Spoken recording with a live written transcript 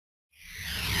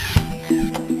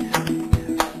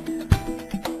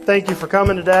Thank you for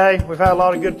coming today. We've had a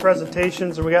lot of good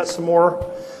presentations and we got some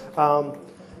more. I'm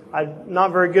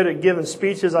not very good at giving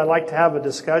speeches. I like to have a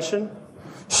discussion.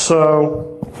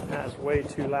 So, that's way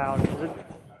too loud, is it?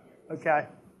 Okay.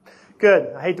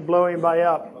 Good. I hate to blow anybody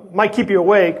up. Might keep you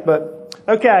awake, but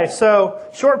okay. So,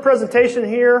 short presentation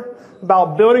here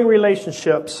about building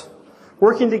relationships,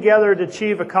 working together to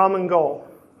achieve a common goal.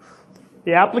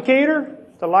 The applicator,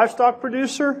 the livestock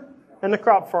producer, and the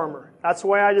crop farmer. That's the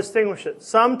way I distinguish it.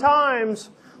 Sometimes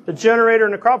the generator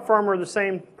and the crop farmer are the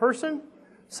same person.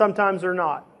 Sometimes they're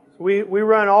not. We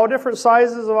run all different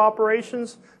sizes of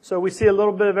operations, so we see a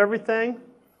little bit of everything.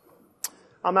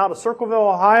 I'm out of Circleville,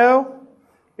 Ohio.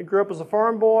 I grew up as a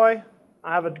farm boy.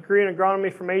 I have a degree in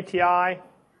agronomy from ATI.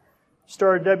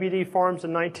 Started WD Farms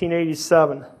in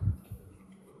 1987.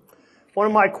 One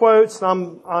of my quotes,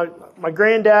 my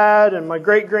granddad and my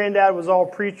great-granddad was all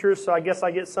preachers, so I guess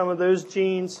I get some of those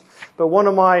genes. But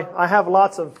I have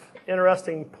lots of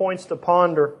interesting points to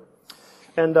ponder.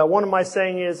 And one of my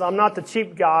saying is, I'm not the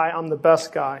cheap guy, I'm the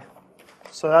best guy.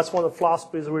 So that's one of the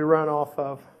philosophies we run off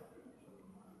of.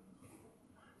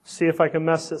 See if I can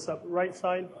mess this up. Right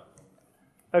side?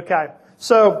 Okay.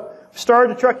 So,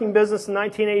 started the trucking business in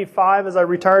 1985 as I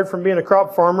retired from being a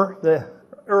crop farmer. The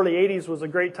early 80s was a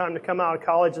great time to come out of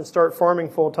college and start farming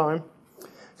full time.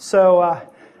 So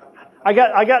I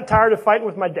got tired of fighting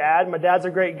with my dad. My dad's a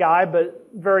great guy, but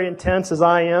very intense as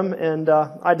I am, and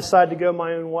I decided to go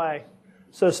my own way.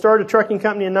 So started a trucking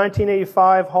company in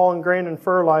 1985, hauling grain and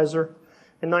fertilizer.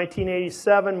 In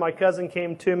 1987, my cousin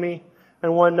came to me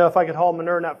and wanted to know if I could haul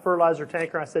manure in that fertilizer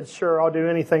tanker. I said, sure, I'll do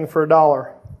anything for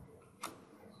 $1.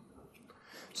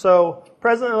 So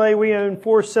presently we own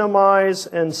 4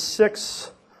 semis and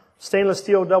 6 stainless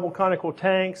steel double conical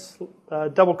tanks.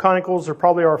 Double conicals are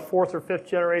probably our 4th or 5th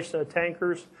generation of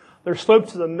tankers. They're sloped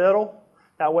to the middle.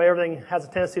 That way everything has a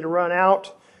tendency to run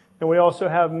out. And we also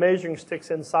have measuring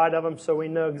sticks inside of them, so we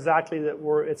know exactly that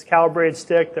it's calibrated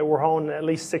stick, that we're hauling at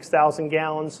least 6,000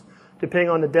 gallons.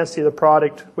 Depending on the density of the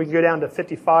product, we can go down to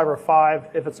 55 or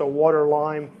 5 if it's a water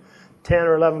lime, 10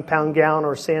 or 11 pound gallon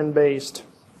or sand based.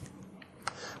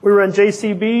 We run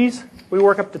JCBs. We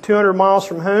work up to 200 miles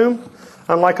from home.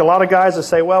 Unlike a lot of guys that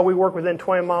say, well, we work within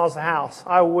 20 miles of the house.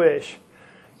 I wish.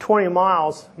 20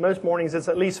 miles, most mornings it's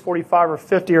at least 45 or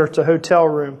 50 or it's a hotel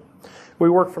room. We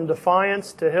work from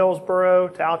Defiance to Hillsboro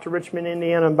to out to Richmond,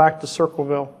 Indiana, and back to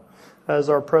Circleville as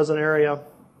our present area.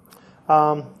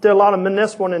 Did a lot of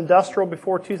municipal and industrial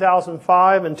before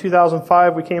 2005. In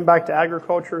 2005, we came back to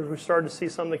agriculture as we started to see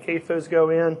some of the CAFOs go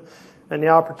in and the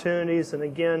opportunities. And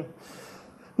again,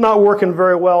 not working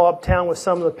very well uptown with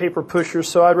some of the paper pushers,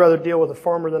 so I'd rather deal with a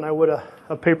farmer than I would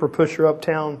a paper pusher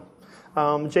uptown.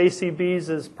 JCBs,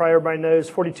 as probably everybody knows,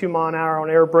 42 mile an hour on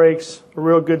air brakes, a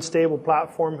real good stable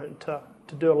platform to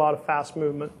do a lot of fast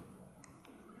movement.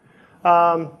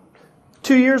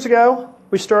 2 years ago,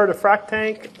 we started a frac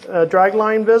tank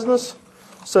dragline business,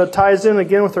 so it ties in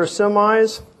again with our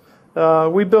semis.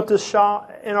 We built this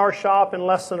shop in our shop in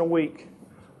less than a week.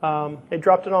 They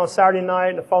dropped it on a Saturday night,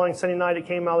 and the following Sunday night it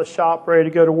came out of the shop ready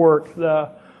to go to work.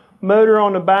 The motor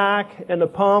on the back and the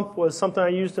pump was something I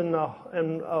used in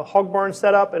a hog barn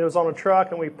setup, and it was on a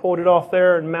truck, and we pulled it off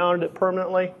there and mounted it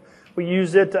permanently. We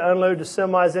used it to unload the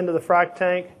semis into the frac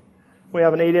tank. We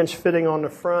have an 8-inch fitting on the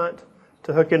front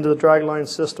to hook into the dragline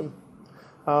system.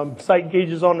 Sight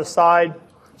gauges on the side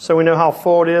so we know how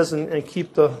full it is and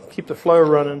keep the flow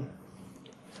running.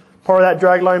 Part of that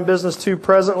dragline business too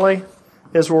presently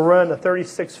is we're running a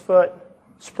 36-foot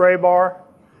spray bar.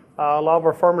 A lot of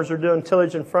our farmers are doing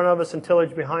tillage in front of us and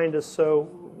tillage behind us,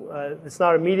 so it's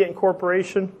not immediate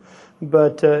incorporation,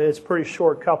 but it's pretty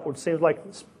short coupled. It seems like,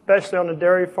 especially on the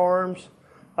dairy farms,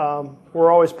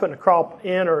 we're always putting a crop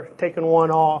in or taking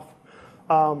one off.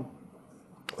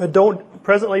 I don't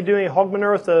presently do any hog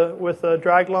manure with a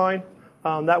drag line.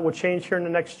 That will change here in the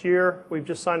next year. We've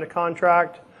just signed a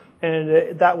contract,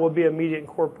 and that will be immediate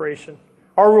incorporation.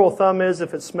 Our rule of thumb is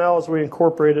if it smells, we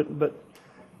incorporate it, but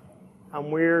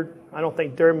I'm weird. I don't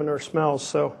think dairy manure smells,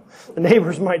 so the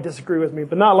neighbors might disagree with me,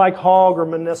 but not like hog or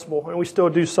municipal, and we still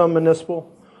do some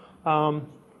municipal.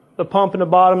 The pump in the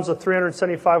bottom is a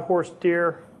 375 horse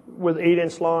Deere with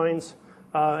 8-inch lines.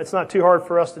 It's not too hard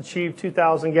for us to achieve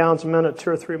 2,000 gallons a minute 2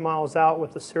 or 3 miles out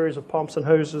with a series of pumps and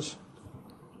hoses.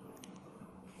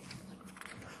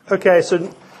 Okay,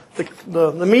 so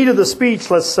the meat of the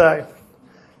speech, let's say.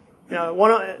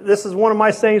 Now, this is one of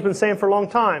my sayings, been saying for a long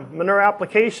time. Manure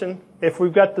application, if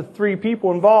we've got the 3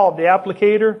 people involved, the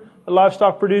applicator, the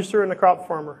livestock producer, and the crop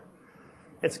farmer.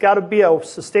 It's got to be a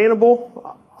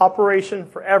sustainable operation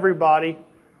for everybody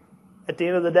at the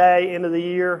end of the day, end of the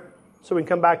year, so we can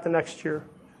come back the next year.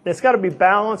 And it's got to be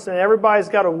balanced, and everybody's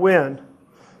got to win.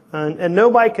 And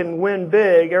nobody can win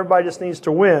big. Everybody just needs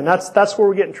to win. That's where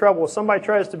we get in trouble. If somebody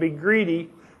tries to be greedy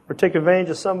or take advantage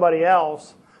of somebody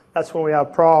else, that's when we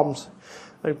have problems.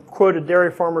 I quoted a dairy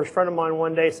farmer's friend of mine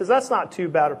one day. He says, "That's not too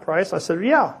bad a price." I said,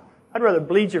 "Yeah, I'd rather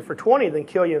bleed you for 20 than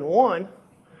kill you in 1.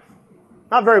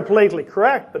 Not very politically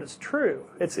correct, but it's true.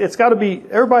 It's got to be,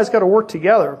 everybody's got to work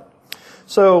together.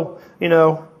 So, you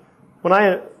know,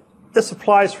 this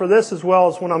applies for this as well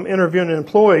as when I'm interviewing an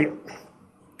employee.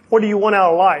 What do you want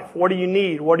out of life? What do you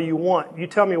need? What do you want? You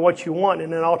tell me what you want,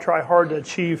 and then I'll try hard to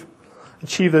achieve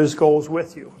those goals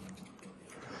with you.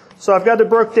 So I've got it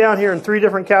broke down here in 3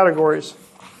 different categories.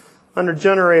 Under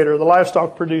generator, the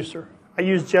livestock producer. I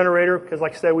use generator because,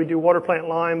 like I said, we do water plant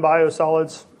lime,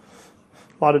 biosolids,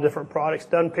 a lot of different products,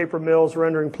 done paper mills,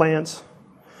 rendering plants.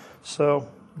 So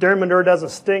dairy manure doesn't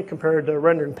stink compared to a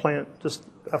rendering plant, just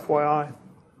FYI.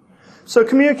 So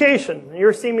communication,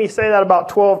 you're seeing me say that about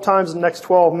 12 times in the next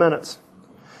 12 minutes.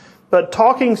 But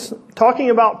talking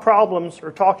about problems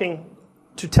or talking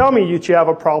to tell me that you have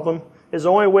a problem is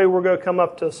the only way we're going to come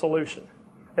up to a solution.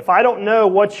 If I don't know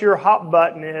what your hot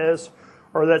button is,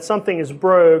 or that something is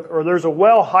broke, or there's a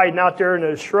well hiding out there in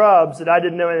those shrubs that I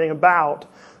didn't know anything about,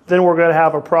 then we're going to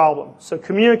have a problem. So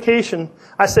communication,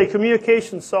 I say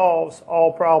communication solves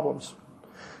all problems.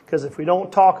 Because if we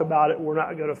don't talk about it, we're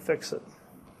not going to fix it.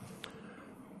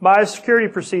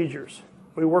 Biosecurity procedures.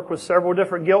 We work with several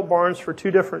different gilt barns for 2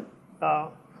 different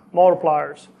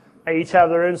multipliers. They each have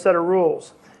their own set of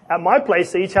rules. At my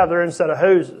place, they each have their own set of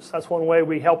hoses. That's one way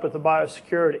we help with the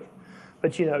biosecurity.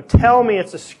 But, you know, tell me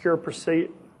it's a secure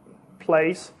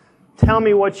place. Tell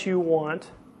me what you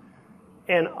want,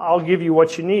 and I'll give you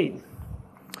what you need.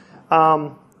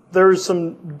 There's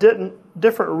some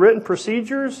different written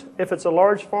procedures. If it's a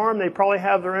large farm, they probably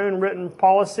have their own written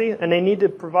policy, and they need to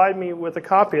provide me with a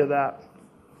copy of that.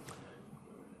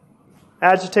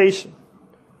 Agitation.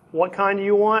 What kind do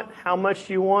you want? How much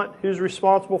do you want? Who's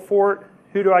responsible for it?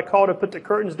 Who do I call to put the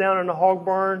curtains down in the hog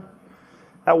barn?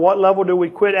 At what level do we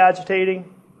quit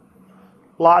agitating?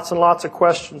 Lots and lots of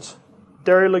questions.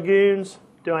 Dairy lagoons.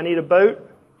 Do I need a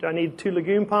boat? Do I need 2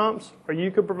 lagoon pumps? Or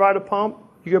you could provide a pump?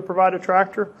 You could provide a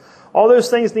tractor? All those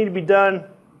things need to be done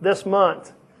this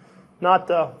month. Not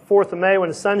the 4th of May when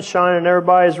the sun's shining and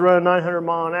everybody's running 900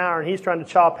 miles an hour and he's trying to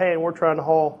chop hay and we're trying to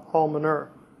haul manure.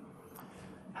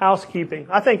 Housekeeping.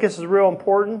 I think this is real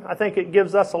important. I think it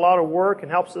gives us a lot of work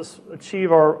and helps us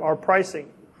achieve our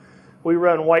pricing. We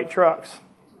run white trucks.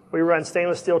 We run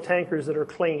stainless steel tankers that are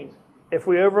clean. If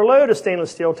we overload a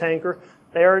stainless steel tanker,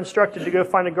 they are instructed to go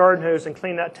find a garden hose and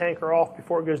clean that tanker off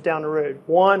before it goes down the road.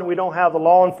 1, we don't have the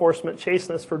law enforcement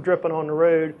chasing us for dripping on the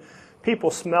road.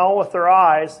 People smell with their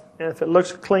eyes, and if it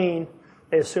looks clean,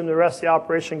 they assume the rest of the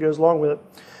operation goes along with it.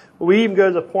 We even go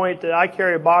to the point that I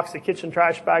carry a box of kitchen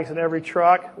trash bags in every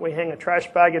truck. We hang a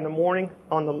trash bag in the morning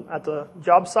at the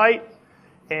job site,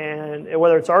 and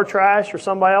whether it's our trash or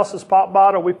somebody else's pop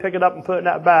bottle, we pick it up and put it in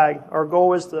that bag. Our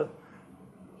goal is the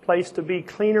place to be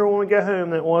cleaner when we go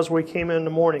home than it was when we came in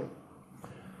the morning.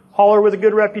 Hauler with a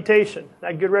good reputation.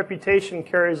 That good reputation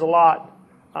carries a lot.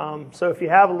 So if you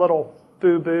have a little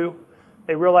boo-boo,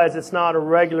 they realize it's not a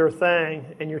regular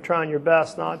thing and you're trying your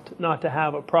best not to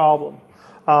have a problem.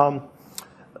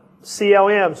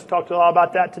 CLMs, talked a lot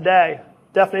about that today.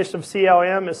 Definition of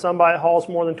CLM is somebody that hauls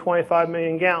more than 25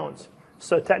 million gallons.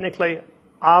 So technically,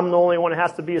 I'm the only one that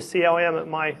has to be a CLM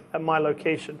at my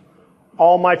location.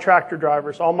 All my tractor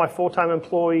drivers, all my full-time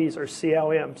employees are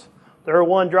CLMs. They're the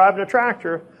one driving a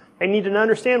tractor. They need to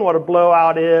understand what a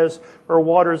blowout is or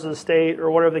waters of the state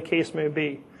or whatever the case may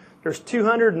be. There's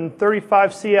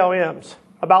 235 CLMs.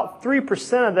 About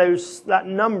 3% of that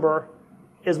number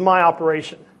is my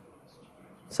operation.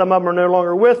 Some of them are no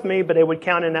longer with me, but they would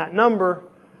count in that number,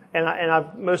 and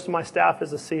most of my staff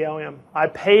is a CLM. I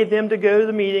pay them to go to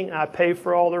the meeting, and I pay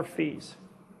for all their fees.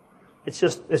 It's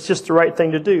just the right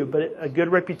thing to do, but a good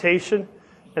reputation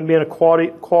and being a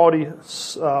quality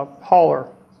hauler.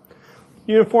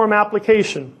 Uniform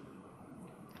application,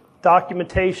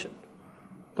 documentation,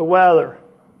 the weather,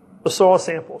 the soil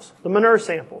samples, the manure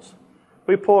samples.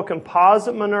 We pull a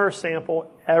composite manure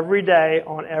sample every day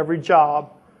on every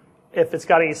job if it's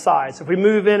got any size. If we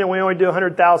move in and we only do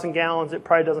 100,000 gallons, it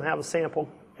probably doesn't have a sample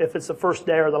if it's the first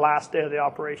day or the last day of the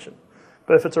operation.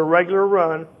 But if it's a regular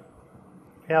run,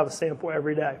 we have a sample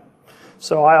every day.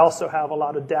 So I also have a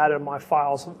lot of data in my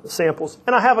files, samples.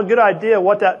 And I have a good idea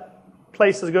what that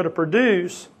place is going to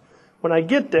produce when I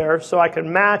get there so I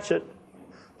can match it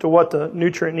to what the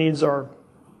nutrient needs are.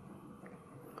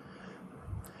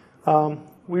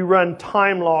 We run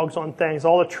time logs on things.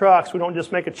 All the trucks, we don't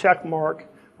just make a check mark.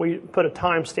 we put a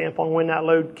timestamp on when that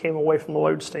load came away from the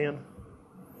load stand.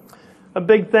 A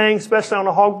big thing, especially on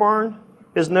a hog barn,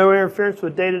 is no interference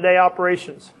with day-to-day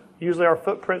operations. Usually our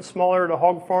footprint's smaller at a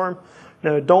hog farm.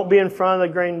 No, don't be in front of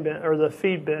the grain bin or the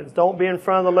feed bins. Don't be in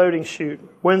front of the loading chute.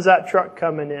 When's that truck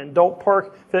coming in? Don't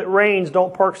park, if it rains,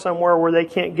 don't park somewhere where they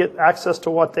can't get access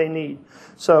to what they need.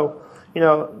 So,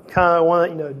 kind of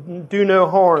want to, do no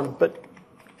harm, but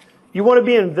you want to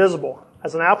be invisible.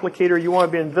 As an applicator, you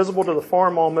want to be invisible to the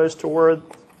farm almost to where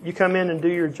you come in and do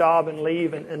your job and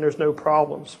leave and there's no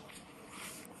problems.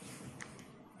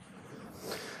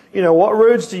 What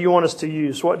roads do you want us to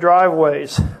use? What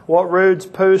driveways? What roads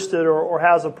posted or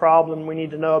has a problem we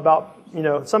need to know about?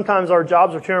 Sometimes our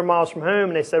jobs are 200 miles from home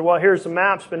and they said, well, here's the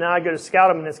maps, but now I go to scout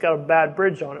them and it's got a bad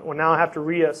bridge on it. Well, now I have to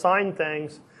reassign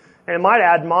things and it might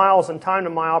add miles and time to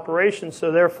my operation,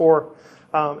 so therefore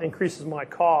increases my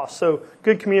cost. So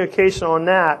good communication on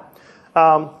that.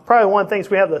 Probably one of the things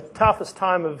we have the toughest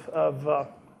time of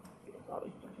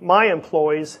my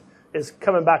employees is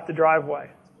coming back the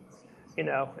driveway.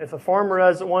 If a farmer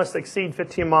doesn't want us to exceed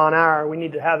 15 mile an hour, we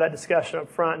need to have that discussion up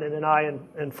front, and then I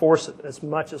enforce it as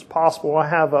much as possible. I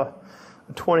have a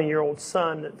 20-year-old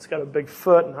son that's got a big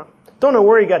foot, and I don't know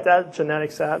where he got that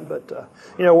genetics at, but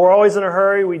we're always in a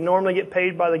hurry. We normally get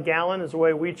paid by the gallon is the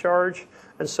way we charge,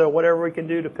 and so whatever we can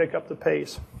do to pick up the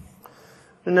pace.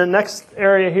 And the next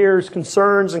area here is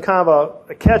concerns and kind of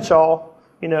a catch-all.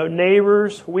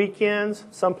 Neighbors, weekends.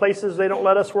 Some places they don't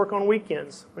let us work on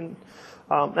weekends. And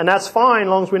that's fine as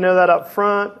long as we know that up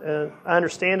front and I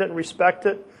understand it and respect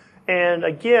it. And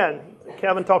again,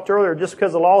 Kevin talked earlier, just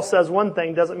because the law says one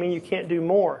thing doesn't mean you can't do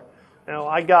more.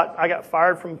 I got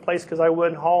fired from a place because I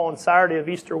wouldn't haul on Saturday of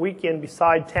Easter weekend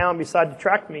beside town, beside the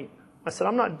track meet. I said,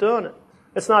 I'm not doing it.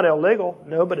 It's not illegal.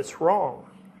 No, but it's wrong.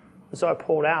 And so I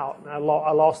pulled out. And I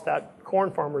lost that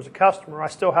corn farmer as a customer. I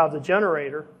still have the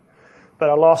generator, but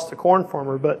I lost the corn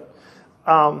farmer. But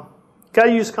got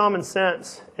to use common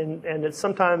sense, and it's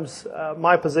sometimes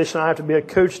my position. I have to be a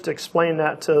coach to explain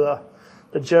that to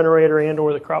the generator and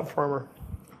or the crop farmer.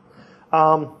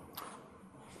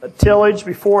 Tillage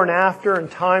before and after and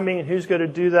timing and who's going to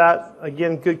do that.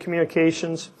 Again, good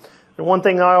communications. And one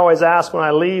thing I always ask when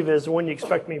I leave is when do you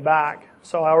expect me back?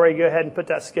 So I already go ahead and put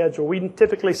that schedule. We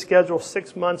typically schedule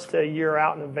 6 months to a year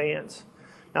out in advance.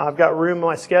 Now I've got room in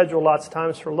my schedule lots of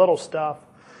times for little stuff.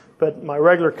 But my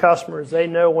regular customers, they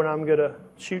know when I'm going to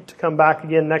shoot to come back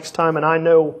again next time, and I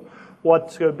know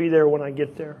what's going to be there when I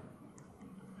get there.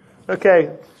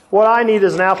 Okay, what I need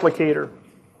is an applicator.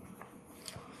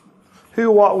 Who,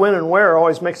 what, when, and where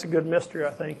always makes a good mystery,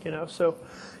 I think. So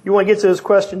you want to get those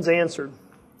questions answered.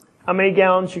 How many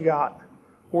gallons you got?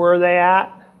 Where are they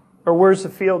at? Or where's the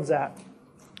fields at?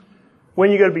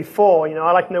 When you going to be full?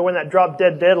 I like to know when that drop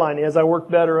dead deadline is. I work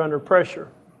better under pressure.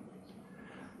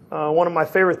 One of my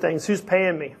favorite things, who's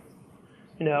paying me?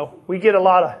 We get a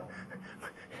lot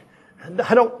of,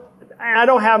 I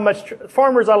don't have much,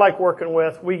 farmers I like working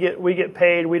with, we get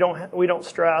paid, we don't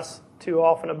stress too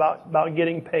often about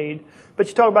getting paid. But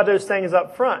you talk about those things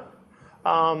up front. A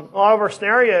lot of our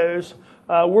scenarios,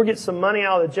 we'll get some money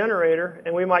out of the generator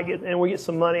and we get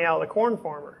some money out of the corn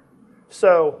farmer.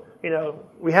 So,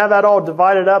 we have that all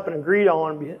divided up and agreed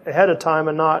on ahead of time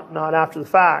and not after the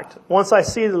fact. Once I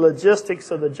see the logistics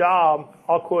of the job,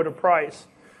 I'll quote a price.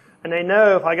 And they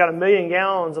know if I got 1 million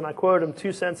gallons and I quote them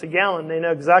 2 cents a gallon, they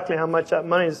know exactly how much that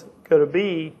money's going to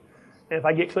be. And if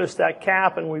I get close to that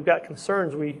cap and we've got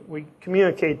concerns, we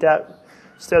communicate that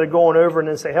instead of going over and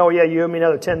then say, hell yeah, you owe me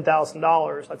another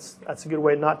 $10,000. That's a good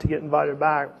way not to get invited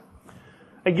back.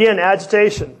 Again,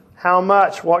 agitation. How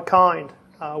much? What kind?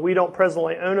 We don't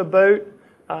presently own a boat.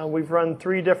 We've run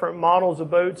 3 different models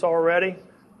of boats already.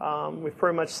 We've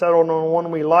pretty much settled on one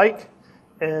we like,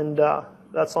 and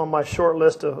that's on my short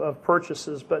list of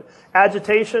purchases. But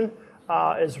agitation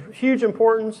is huge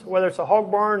importance, whether it's a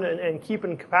hog barn and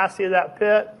keeping capacity of that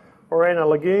pit or in a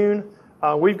lagoon.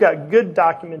 We've got good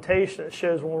documentation that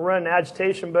shows when we run an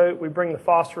agitation boat, we bring the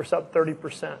phosphorus up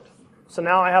 30%. So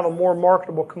now I have a more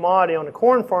marketable commodity on the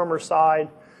corn farmer side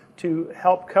to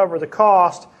help cover the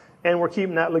cost, and we're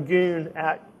keeping that lagoon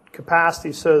at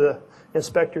capacity so the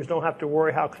inspectors don't have to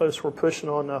worry how close we're pushing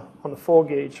on the full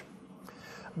gauge.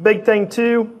 Big thing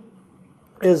too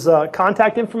is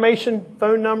contact information,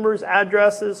 phone numbers,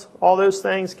 addresses, all those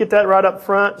things. Get that right up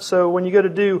front so when you go to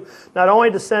do, not only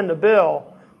to send a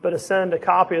bill, but to send a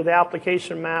copy of the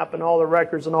application map and all the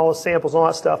records and all the samples and all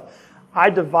that stuff. I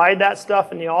divide that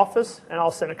stuff in the office, and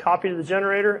I'll send a copy to the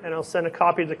generator, and I'll send a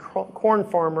copy to the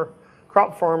crop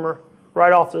farmer,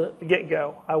 right off the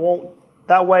get-go. I won't.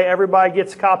 That way, everybody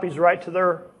gets copies right to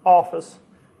their office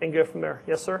and go from there.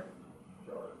 Yes, sir?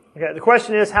 Okay, the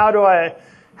question is, I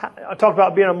talked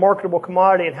about being a marketable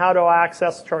commodity and how do I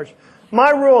access the charge. My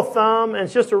rule of thumb, and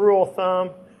it's just a rule of thumb,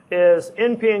 is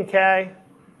NP&K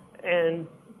and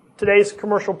today's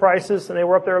commercial prices, and they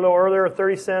were up there a little earlier,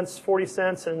 30 cents, 40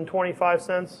 cents, and 25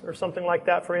 cents or something like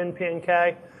that for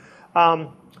NP&K.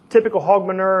 Typical hog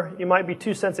manure, you might be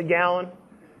 2 cents a gallon,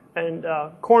 and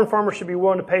corn farmers should be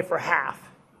willing to pay for half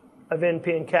of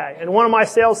NP&K. And one of my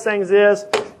sales things is,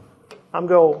 I'm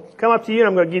going to come up to you and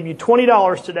I'm going to give you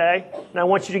 $20 today, and I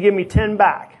want you to give me 10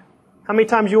 back. How many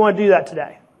times do you want to do that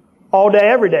today? All day,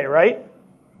 every day, right?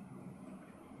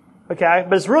 Okay,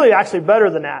 but it's really actually better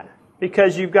than that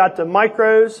because you've got the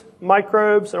microbes,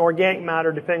 and organic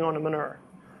matter depending on the manure.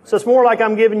 So it's more like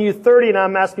I'm giving you 30 and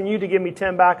I'm asking you to give me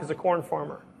 10 back as a corn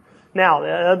farmer. Now,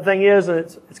 the other thing is, and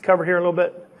it's covered here a little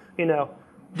bit,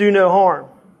 do no harm.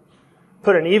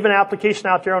 Put an even application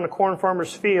out there on the corn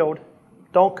farmer's field.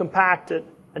 Don't compact it,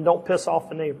 and don't piss off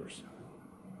the neighbors.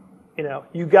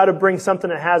 You've got to bring something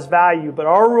that has value. But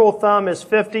our rule of thumb is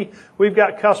 50. We've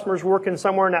got customers working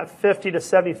somewhere in that 50 to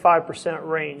 75%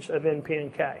 range of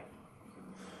NP&K.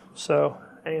 So,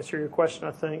 answer your question,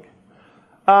 I think.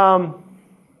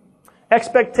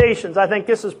 Expectations. I think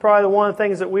this is probably one of the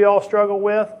things that we all struggle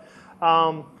with.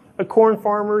 The corn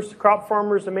farmers, crop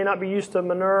farmers that may not be used to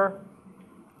manure,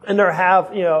 and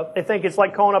they think it's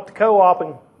like calling up the co-op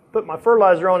and put my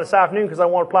fertilizer on this afternoon because I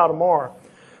want to plow tomorrow.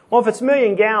 Well, if it's 1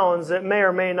 million gallons, it may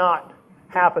or may not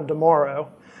happen tomorrow,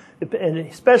 and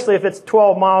especially if it's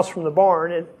 12 miles from the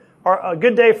barn. A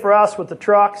good day for us with the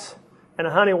trucks and a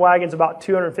honey wagon is about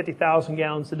 250,000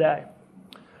 gallons a day.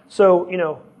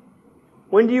 So,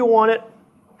 when do you want it?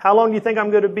 How long do you think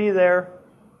I'm going to be there?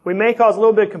 We may cause a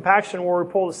little bit of compaction where we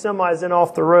pull the semis in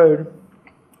off the road.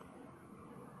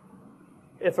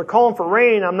 If they're calling for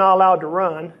rain, I'm not allowed to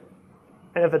run.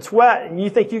 And if it's wet and you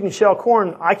think you can shell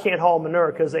corn, I can't haul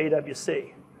manure because of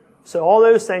AWC. So all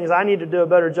those things, I need to do a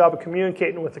better job of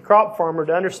communicating with the crop farmer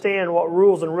to understand what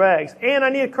rules and regs. And I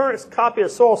need a current copy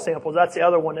of soil samples. That's the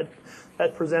other one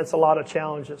that presents a lot of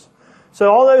challenges.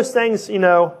 So all those things,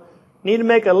 need to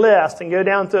make a list and go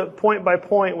down to point by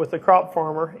point with the crop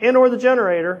farmer and or the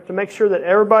generator to make sure that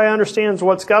everybody understands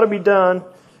what's got to be done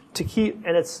to keep,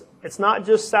 and it's not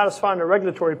just satisfying the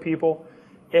regulatory people,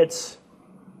 it's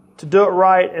to do it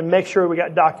right and make sure we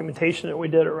got documentation that we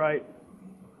did it right.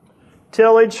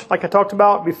 Tillage, like I talked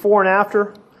about, before and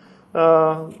after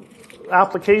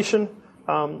application.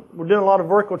 We're doing a lot of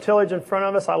vertical tillage in front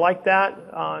of us. I like that.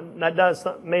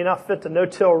 That may not fit the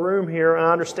no-till room here, and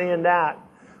I understand that.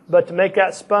 But to make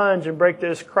that sponge and break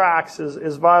those cracks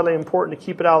is vitally important to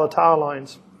keep it out of the tile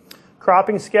lines.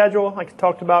 Cropping schedule, like I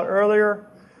talked about earlier.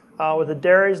 With the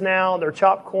dairies now, they're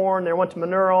chopped corn. They want to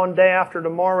manure on day after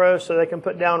tomorrow so they can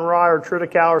put down rye or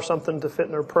triticale or something to fit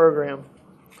in their program.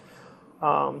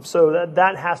 So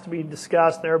that has to be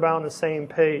discussed and everybody on the same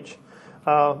page.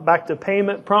 Back to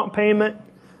payment, prompt payment.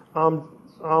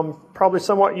 Probably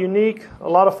somewhat unique. A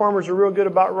lot of farmers are real good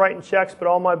about writing checks, but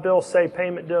all my bills say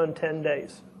payment due in 10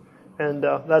 days. And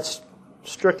that's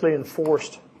strictly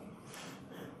enforced.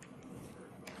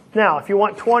 Now, if you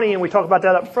want 20 and we talk about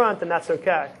that up front, then that's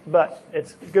okay. But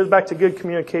it goes back to good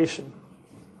communication.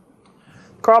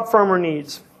 Crop farmer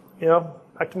needs.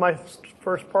 Back to my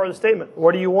first part of the statement.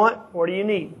 What do you want? What do you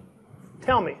need?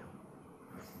 Tell me.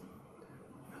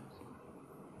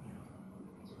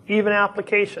 Even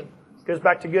application. Goes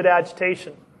back to good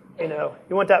agitation. You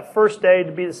want that first day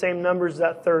to be the same numbers as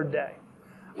that third day.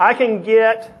 I can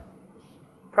get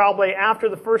probably after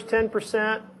the first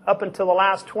 10% up until the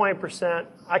last 20%,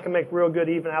 I can make real good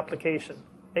even application.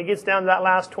 It gets down to that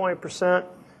last 20%,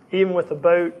 even with the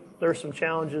boat, there's some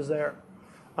challenges there.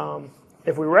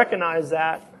 If we recognize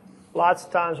that, lots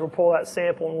of times we'll pull that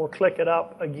sample and we'll click it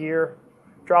up a gear,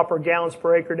 drop our gallons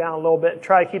per acre down a little bit, and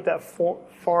try to keep that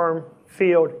farm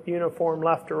field uniform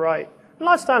left to right. And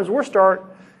lots of times if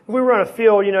we run a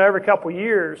field, every couple of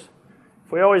years,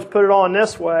 if we always put it on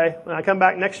this way, when I come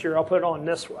back next year, I'll put it on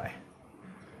this way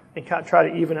and kind of try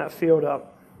to even that field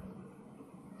up.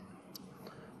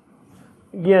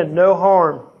 Again, no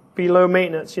harm, be low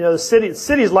maintenance. The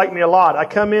cities like me a lot. I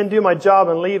come in, do my job,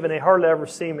 and leave, and they hardly ever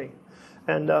see me.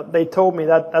 And they told me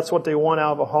that's what they want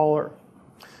out of a hauler.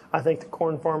 I think the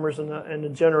corn farmers and the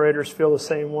generators feel the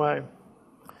same way.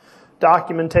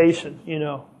 Documentation,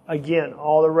 again,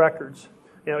 all the records.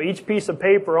 Each piece of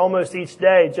paper, almost each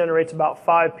day, generates about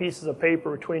 5 pieces of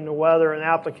paper between the weather and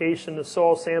application, the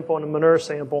soil sample, and the manure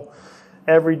sample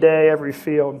every day, every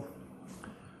field.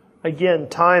 Again,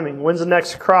 timing. When's the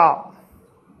next crop?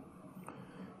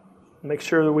 Make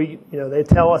sure that they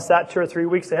tell us that 2 or 3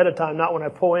 weeks ahead of time, not when I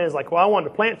pull in. It's like, well, I wanted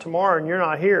to plant tomorrow and you're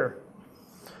not here.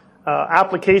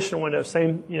 Application window,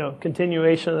 same,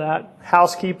 continuation of that.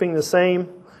 Housekeeping, the same.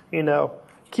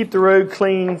 Keep the road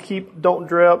clean, don't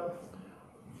drip.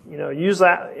 Use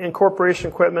that incorporation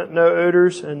equipment, no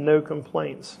odors and no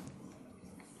complaints.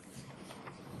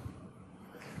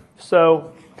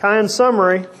 So, kind of in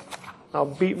summary, I'll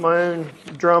beat my own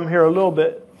drum here a little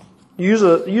bit. Use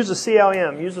a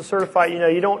CLM, use a certified.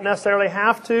 You don't necessarily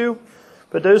have to,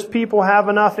 but those people have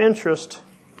enough interest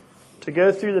to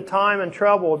go through the time and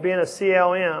trouble of being a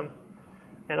CLM.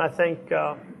 And I think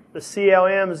the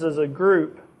CLMs as a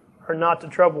group are not the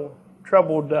troubled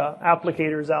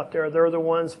applicators out there. They're the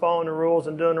ones following the rules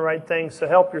and doing the right things. So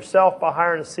help yourself by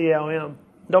hiring a CLM.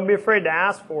 Don't be afraid to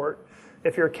ask for it.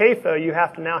 If you're a CAFO, you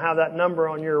have to now have that number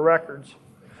on your records.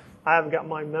 I haven't got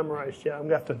mine memorized yet. I'm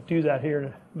going to have to do that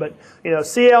here. But,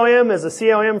 CLM is a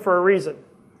CLM for a reason.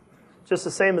 Just the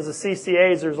same as the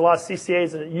CCAs. There's a lot of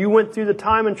CCAs in it. You went through the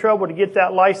time and trouble to get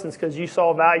that license because you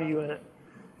saw value in it.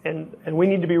 And we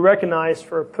need to be recognized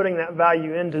for putting that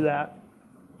value into that.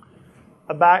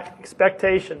 About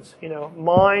expectations.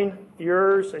 Mine,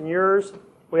 yours, and yours.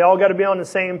 We all got to be on the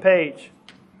same page.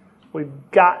 We've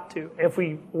got to. If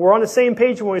we're on the same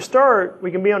page when we start, we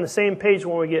can be on the same page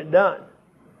when we get done.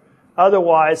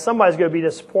 Otherwise, somebody's going to be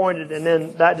disappointed, and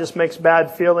then that just makes bad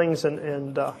feelings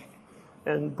and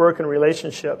broken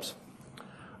relationships.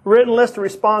 Written list of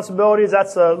responsibilities.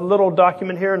 That's a little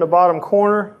document here in the bottom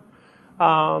corner.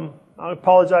 I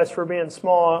apologize for being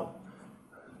small,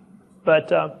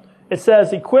 but it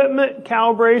says equipment,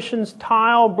 calibrations,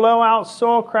 tile, blowout,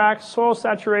 soil cracks, soil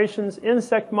saturations,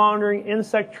 insect monitoring,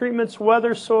 insect treatments,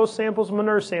 weather, soil samples,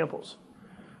 manure samples.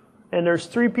 And there's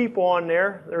 3 people on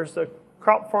there. There's the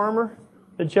crop farmer,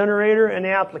 the generator, and the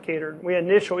applicator. We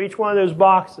initial each one of those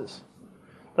boxes.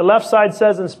 The left side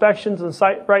says inspections and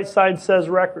the right side says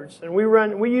records. And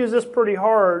we use this pretty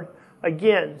hard,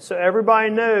 again, so everybody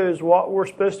knows what we're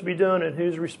supposed to be doing and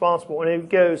who's responsible. And it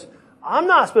goes, I'm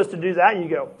not supposed to do that. And you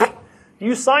go,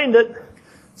 you signed it.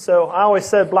 So I always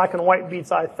said black and white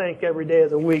beats, I think, every day of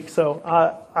the week. So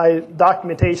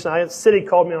documentation, city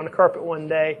called me on the carpet one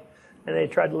day, and they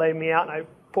tried to lay me out, and I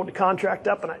pulled the contract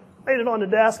up, and I laid it on the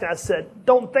desk, and I said,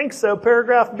 don't think so,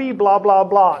 paragraph B, blah, blah,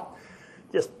 blah.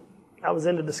 I was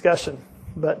into discussion.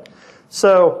 But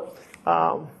so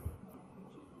a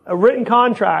written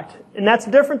contract, and that's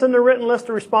different than the written list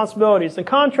of responsibilities. The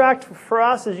contract for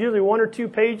us is usually 1 or 2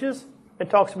 pages. It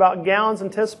talks about gallons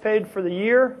anticipated for the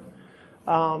year,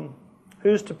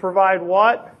 who's to provide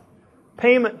what,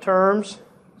 payment terms,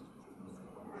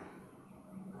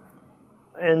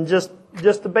 and just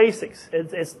the basics.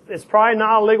 It's probably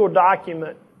not a legal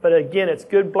document, but again, it's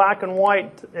good black and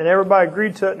white, and everybody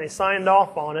agreed to it, and they signed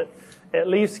off on it. It at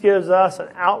least gives us an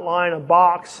outline, a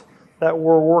box that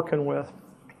we're working with.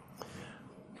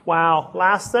 Wow,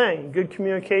 last thing, good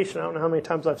communication. I don't know how many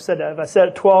times I've said that. If I said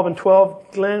it 12 and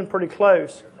 12, Glenn, pretty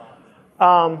close.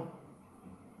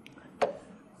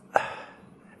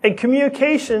 In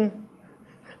communication,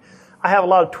 I have a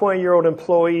lot of 20-year-old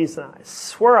employees, and I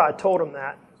swear I told them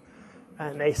that.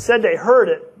 And they said they heard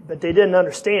it, but they didn't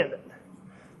understand it.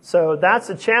 So that's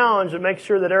a challenge to make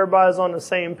sure that everybody's on the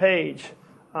same page.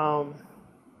 And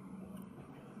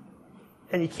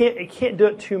you can't do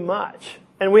it too much.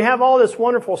 And we have all this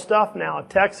wonderful stuff now,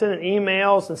 texting and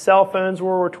emails and cell phones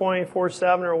where we're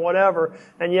 24/7 or whatever.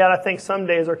 And yet I think some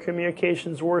days our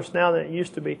communication's worse now than it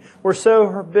used to be. We're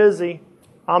so busy.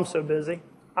 I'm so busy.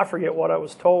 I forget what I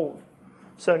was told.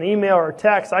 So an email or a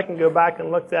text, I can go back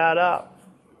and look that up.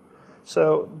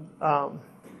 So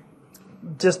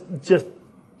just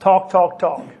talk.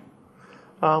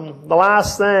 The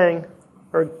last thing,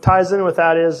 or ties in with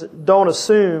that, is don't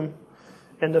assume,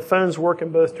 and the phones work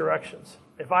in both directions.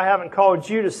 If I haven't called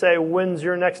you to say, when's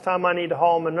your next time I need to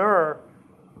haul manure,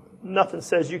 nothing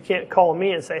says you can't call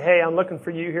me and say, hey, I'm looking for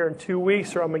you here in 2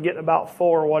 weeks, or I'm going to get in about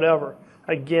 4 or whatever.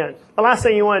 Again, the last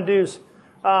thing you want to do is,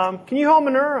 can you haul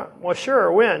manure? Well,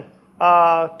 sure. When?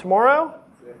 Tomorrow?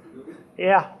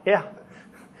 Yeah.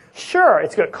 Sure,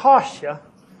 it's going to cost you.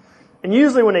 And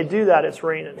usually when they do that, it's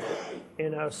raining.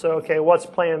 So, okay, what's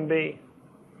plan B?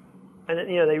 And,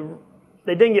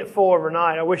 they didn't get full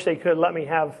overnight. I wish they could let me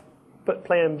put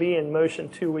plan B in motion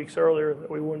 2 weeks earlier, that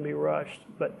we wouldn't be rushed.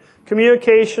 But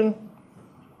communication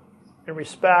and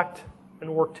respect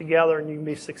and work together, and you can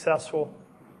be successful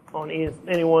on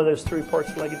any one of those 3 parts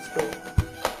of legged stool.